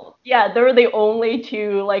really. adults. Yeah, they're the only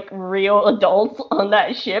two like real adults on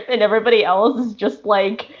that ship, and everybody else is just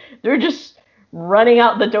like, they're just running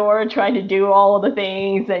out the door trying to do all of the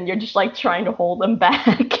things, and you're just like trying to hold them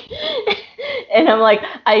back. And I'm like,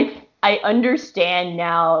 I understand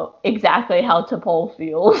now exactly how T'Pol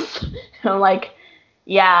feels. I'm like,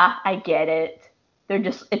 yeah, I get it.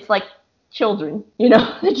 It's like children,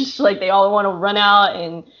 they're just like, they all want to run out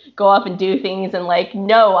and go off and do things, and like,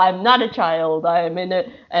 no, I'm not a child, I'm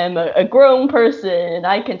a grown person,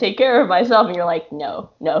 I can take care of myself. And you're like,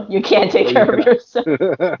 no, you can't take care of yourself.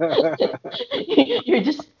 You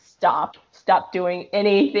just stop doing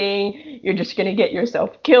anything, you're just gonna get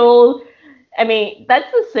yourself killed. I mean, that's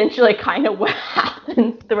essentially kind of what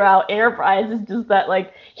happens throughout Enterprise, is just that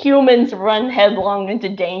like humans run headlong into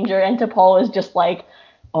danger, and T'Pol is just like,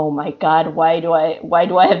 oh my God, why do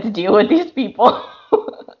I have to deal with these people?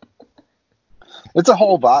 It's a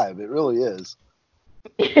whole vibe. It really is.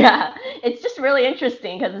 Yeah, it's just really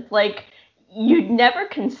interesting, because it's like, you'd never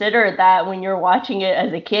consider that when you're watching it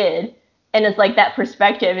as a kid. And it's like, that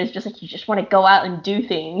perspective is just like, you just want to go out and do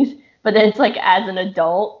things. But then it's like, as an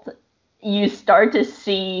adult, you start to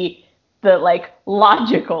see the like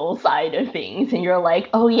logical side of things, and you're like,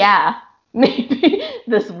 oh yeah, maybe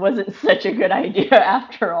this wasn't such a good idea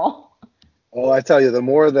after all. Well, I tell you, the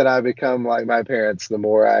more that I become like my parents, the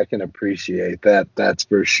more I can appreciate that. That's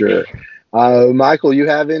for sure. Michael, you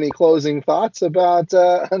have any closing thoughts about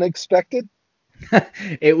Unexpected?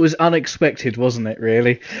 It was unexpected, wasn't it,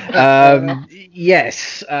 really?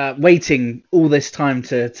 Yes, waiting all this time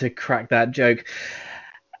to crack that joke.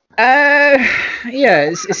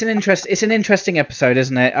 Yeah, it's an interesting episode,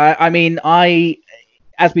 isn't it? I mean,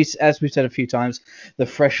 as we've said a few times, the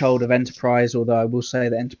threshold of Enterprise, although I will say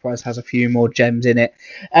that Enterprise has a few more gems in it.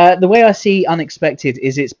 The way I see Unexpected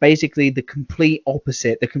is it's basically the complete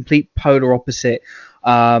opposite, the complete polar opposite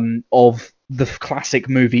of the classic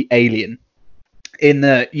movie Alien, in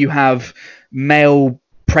that you have male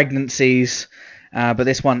pregnancies, but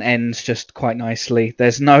this one ends just quite nicely.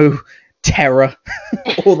 There's no terror,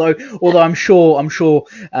 although I'm sure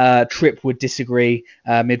Trip would disagree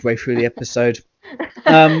midway through the episode.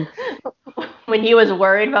 When he was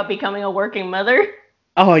worried about becoming a working mother.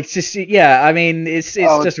 Oh, it's just, yeah, I mean, it's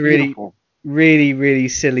just really beautiful. Really, really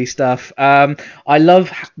silly stuff. I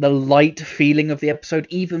love the light feeling of the episode,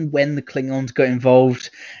 even when the Klingons got involved.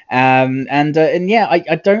 And yeah,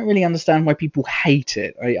 I don't really understand why people hate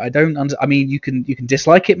it. I mean, you can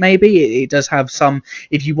dislike it maybe. It does have some.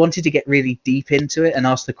 If you wanted to get really deep into it and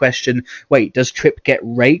ask the question, wait, does Trip get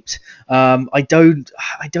raped? I don't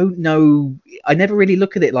know. I never really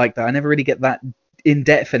look at it like that. I never really get that in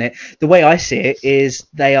depth in it. The way I see it is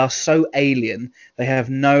they are so alien, they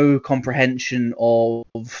have no comprehension of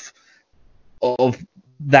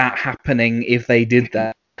that happening if they did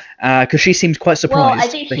that, because she seems quite surprised. Well, I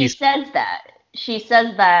think she says that she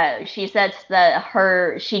says that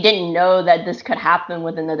she didn't know that this could happen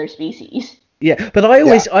with another species. Yeah, but I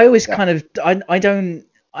always kind of I don't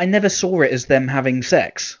I never saw it as them having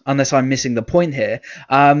sex, unless I'm missing the point here.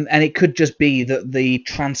 And it could just be that the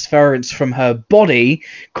transference from her body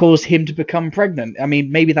caused him to become pregnant. I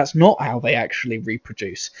mean, maybe that's not how they actually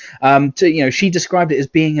reproduce. She described it as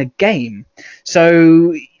being a game.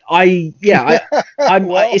 So I'm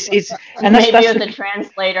Well, it's and Maybe that's it was a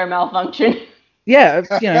translator malfunction. yeah,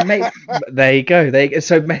 there you go.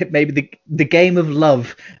 So maybe the game of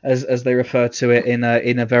love, as they refer to it in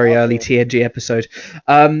a very early TNG episode.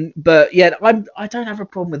 But yeah, I don't have a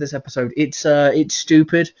problem with this episode. It's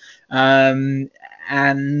stupid, and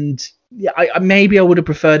yeah, maybe I would have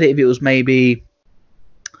preferred it if it was maybe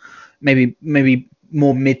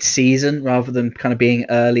more mid-season rather than kind of being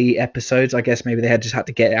early episodes. I guess maybe they had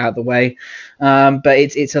to get it out of the way. But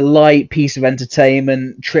it's a light piece of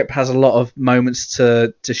entertainment. Trip has a lot of moments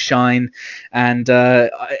to shine, and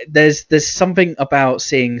there's something about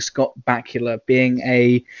seeing Scott Bakula being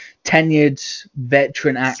a tenured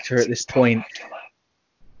veteran actor at this point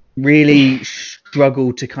really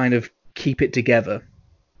struggle to kind of keep it together.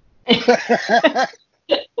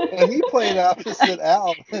 And he played opposite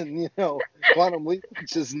Al in, Quantum Leap,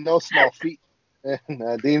 which is no small feat.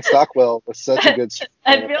 And Dean Stockwell was such a good.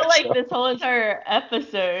 I feel like this whole entire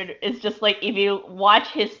episode is just like, if you watch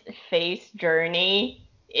his face journey,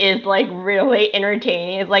 is like really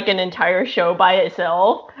entertaining. It's like an entire show by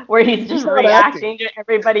itself, where he's just reacting to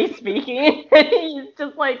everybody speaking. He's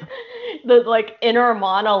just like, the inner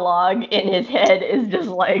monologue in his head is just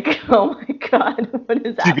like, oh my god, what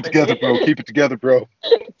is happening? Keep it together, bro. Keep it together, bro.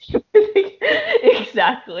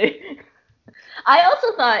 Exactly. I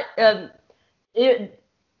also thought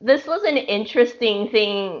this was an interesting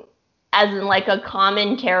thing, as in like a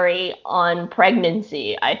commentary on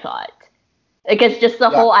pregnancy, I thought. Because just the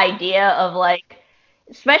whole idea of like,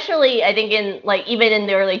 especially I think in like even in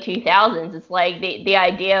the early 2000s, it's like the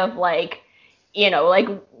idea of like, like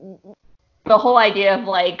the whole idea of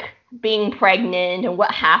like being pregnant and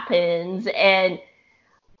what happens. And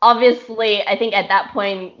obviously I think at that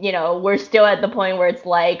point, we're still at the point where it's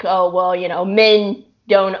like, oh, well, men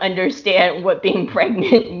don't understand what being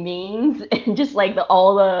pregnant means, and just like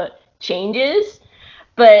all the changes.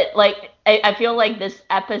 But like I feel like this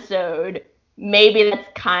episode, maybe that's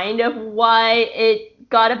kind of why it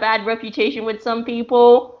got a bad reputation with some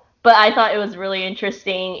people. But I thought it was really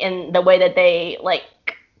interesting in the way that they like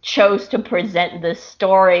chose to present this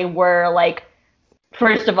story, where like,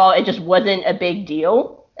 first of all, it just wasn't a big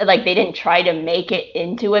deal. Like they didn't try to make it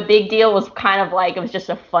into a big deal. It was kind of like, it was just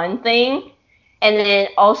a fun thing. And then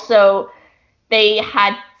also they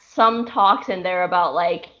had some talks in there about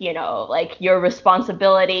like, like your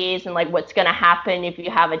responsibilities and like what's going to happen if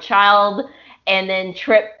you have a child. And then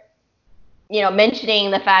Trip,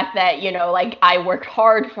 mentioning the fact that, like I worked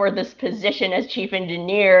hard for this position as chief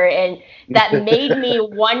engineer. And that made me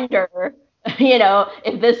wonder,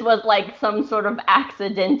 if this was like some sort of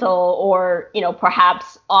accidental or,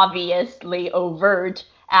 perhaps obviously overt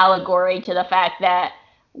allegory to the fact that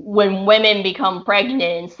when women become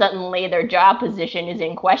pregnant, suddenly their job position is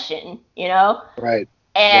in question, Right.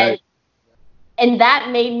 And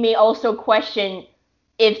that made me also question,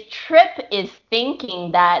 if Trip is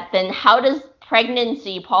thinking that, then how does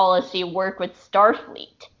pregnancy policy work with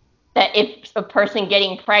Starfleet? That if a person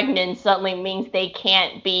getting pregnant suddenly means they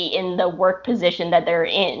can't be in the work position that they're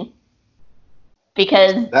in.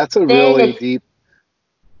 Because that's a really deep.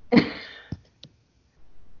 Because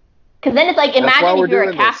then it's like, imagine if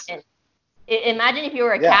you're a captain. Imagine if you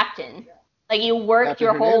were a captain. Like you worked Captain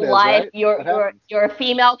your whole life, right? You're a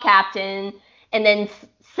female captain, and then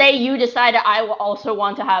say you decided I will also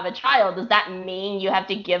want to have a child. Does that mean you have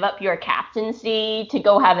to give up your captaincy to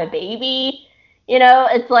go have a baby?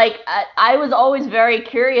 It's like, I was always very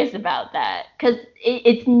curious about that, because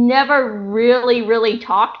it's never really, really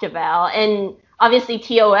talked about. And obviously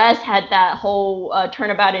TOS had that whole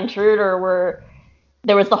Turnabout Intruder, where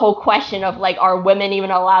there was the whole question of like, are women even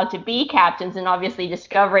allowed to be captains? And obviously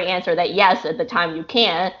Discovery answered that yes, at the time you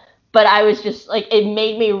can. But I was just like, it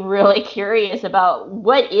made me really curious about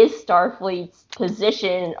what is Starfleet's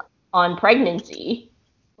position on pregnancy.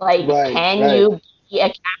 Like, can you be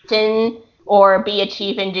a captain or be a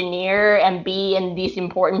chief engineer and be in these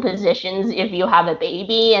important positions if you have a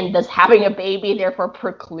baby? And does having a baby therefore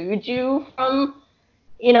preclude you from,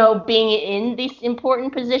 being in these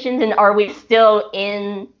important positions? And are we still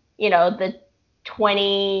in, the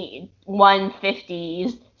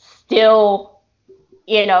 2150s, still,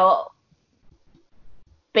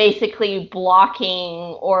 basically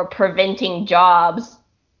blocking or preventing jobs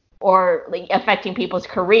or like affecting people's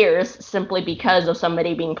careers simply because of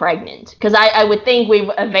somebody being pregnant? Because I would think we've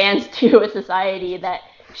advanced to a society that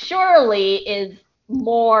surely is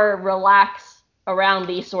more relaxed around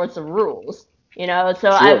these sorts of rules, you know? So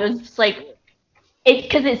Sure. I was just like,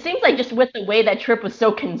 because it seems like just with the way that Trip was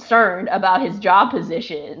so concerned about his job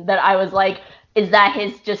position that I was like, is that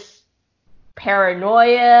his just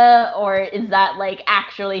paranoia, or is that like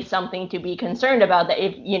actually something to be concerned about, that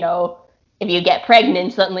if, you know, if you get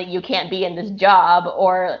pregnant, suddenly you can't be in this job?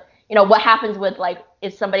 Or, you know, what happens with, like,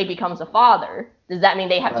 if somebody becomes a father, does that mean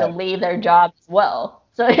they have to leave their job as well?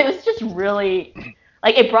 So it was just really,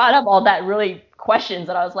 like, it brought up all that really questions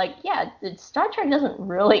that I was like, yeah, Star Trek doesn't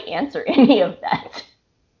really answer any of that.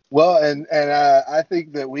 Well, and I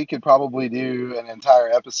think that we could probably do an entire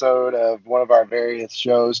episode of one of our various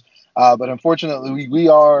shows, but unfortunately, we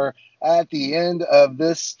are at the end of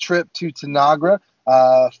this trip to Tanagra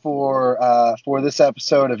for this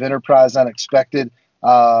episode of Enterprise Unexpected.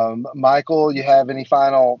 Michael, you have any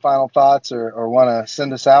final thoughts, or want to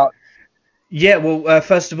send us out? Yeah, well,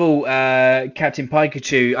 first of all, Captain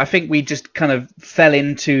Pikachu, I think we just kind of fell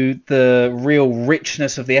into the real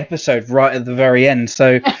richness of the episode right at the very end.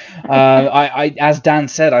 So, I as Dan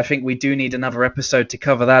said, I think we do need another episode to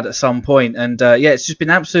cover that at some point. And yeah, it's just been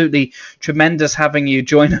absolutely tremendous having you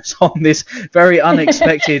join us on this very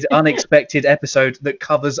unexpected episode that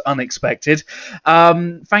covers unexpected.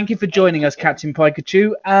 Thank you for joining us, Captain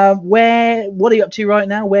Pikachu. What are you up to right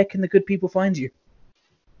now? Where can the good people find you?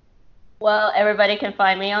 Well, everybody can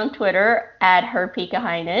find me on Twitter at Her Pika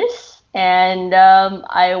Highness, and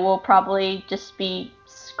I will probably just be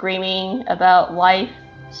screaming about life,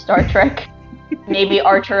 Star Trek, maybe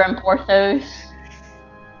Archer and Porthos.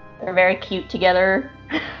 They're very cute together.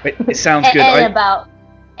 It sounds good. And about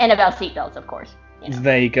seatbelts, of course. You know.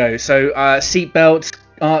 There you go. So seatbelts,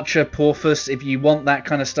 Archer, Porthos, if you want that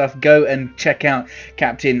kind of stuff, go and check out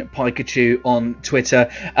Captain Pikachu on Twitter.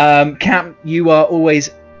 Cap, you are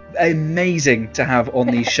always amazing to have on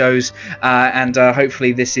these shows, and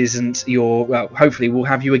hopefully this isn't your, well, hopefully we'll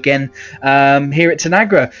have you again here at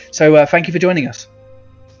Tanagra. So thank you for joining us.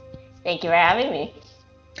 Thank you for having me.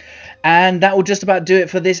 And that will just about do it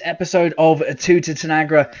for this episode of Two to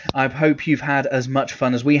Tanagra. I hope you've had as much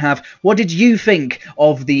fun as we have. What did you think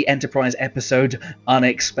of the Enterprise episode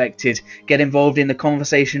Unexpected? Get involved in the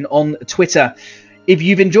conversation on Twitter. If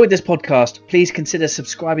you've enjoyed this podcast, please consider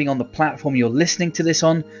subscribing on the platform you're listening to this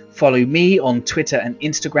on. Follow me on Twitter and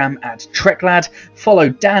Instagram at TrekLad. Follow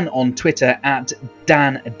Dan on Twitter at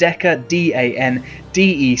Dan Decker, DanDeckr,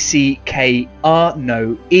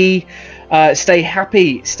 no E. Stay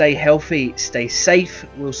happy, stay healthy, stay safe.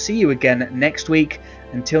 We'll see you again next week.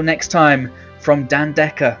 Until next time, from Dan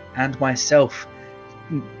Decker and myself,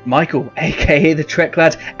 Michael, aka the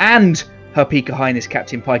TrekLad, and Her Pika Highness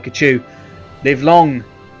Captain Pikachu. Live long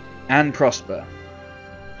and prosper.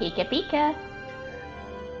 Pika Pika.